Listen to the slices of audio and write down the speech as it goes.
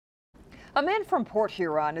A man from Port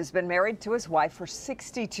Huron has been married to his wife for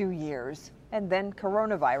 62 years. And then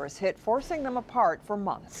coronavirus hit, forcing them apart for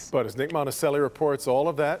months. But as Nick Monticelli reports, all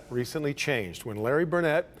of that recently changed when Larry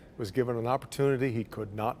Burnett was given an opportunity he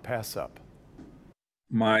could not pass up.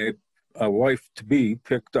 My wife-to-be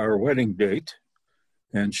picked our wedding date,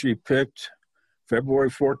 and she picked February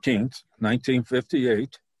 14th,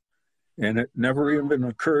 1958, and it never even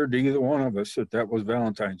occurred to either one of us that was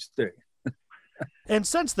Valentine's Day. And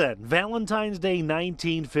since then, Valentine's Day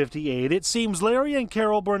 1958, it seems Larry and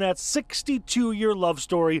Carol Burnett's 62-year love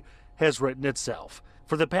story has written itself.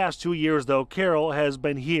 For the past 2 years, though, Carol has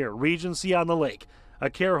been here, Regency on the Lake, a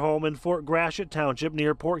care home in Fort Gratiot Township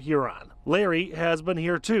near Port Huron. Larry has been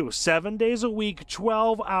here too, 7 days a week,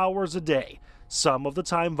 12 hours a day. Some of the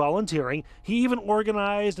time volunteering. He even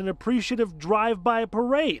organized an appreciative drive-by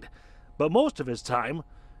parade. But most of his time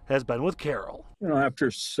has been with Carol. You know,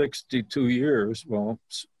 after 62 years, well,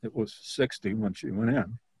 it was 60 when she went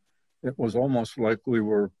in, it was almost like we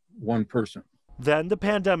were one person. Then the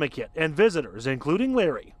pandemic hit, and visitors, including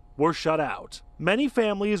Larry, were shut out. Many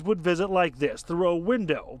families would visit like this through a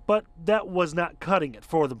window, but that was not cutting it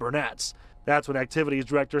for the Burnetts. That's when Activities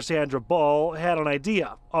Director Sandra Ball had an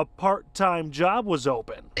idea. A part-time job was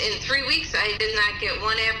open. In 3 weeks, I did not get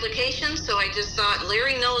one application, so I just thought,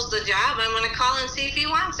 Larry knows the job. I'm going to call and see if he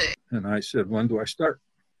wants it. And I said, when do I start?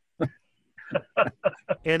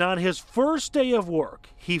 And on his first day of work,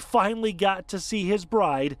 he finally got to see his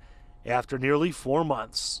bride after nearly 4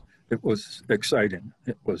 months. It was exciting.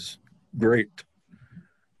 It was great.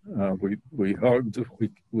 We hugged,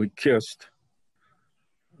 we kissed.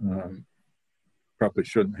 Probably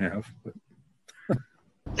shouldn't have, but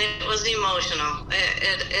it was emotional.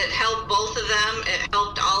 It helped both of them. It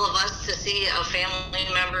helped all of us to see a family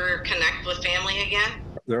member connect with family again.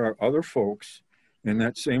 There are other folks in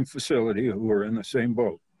that same facility who are in the same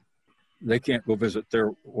boat. They can't go visit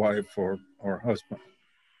their wife or husband,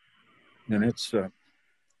 and it's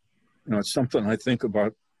it's something I think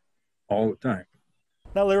about all the time.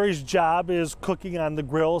 Now, Larry's job is cooking on the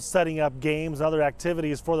grill, setting up games and other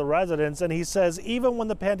activities for the residents, and he says even when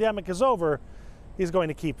the pandemic is over, he's going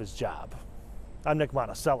to keep his job. I'm Nick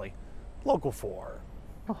Monticelli, Local 4.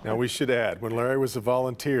 Now, we should add, when Larry was a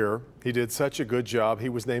volunteer, he did such a good job. He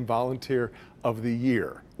was named Volunteer of the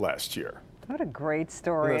Year last year. What a great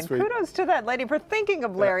story. And really, kudos to that lady for thinking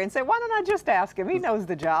of Larry and say, why don't I just ask him? He knows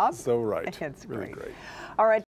the job. So right. It's really great. Great. All right.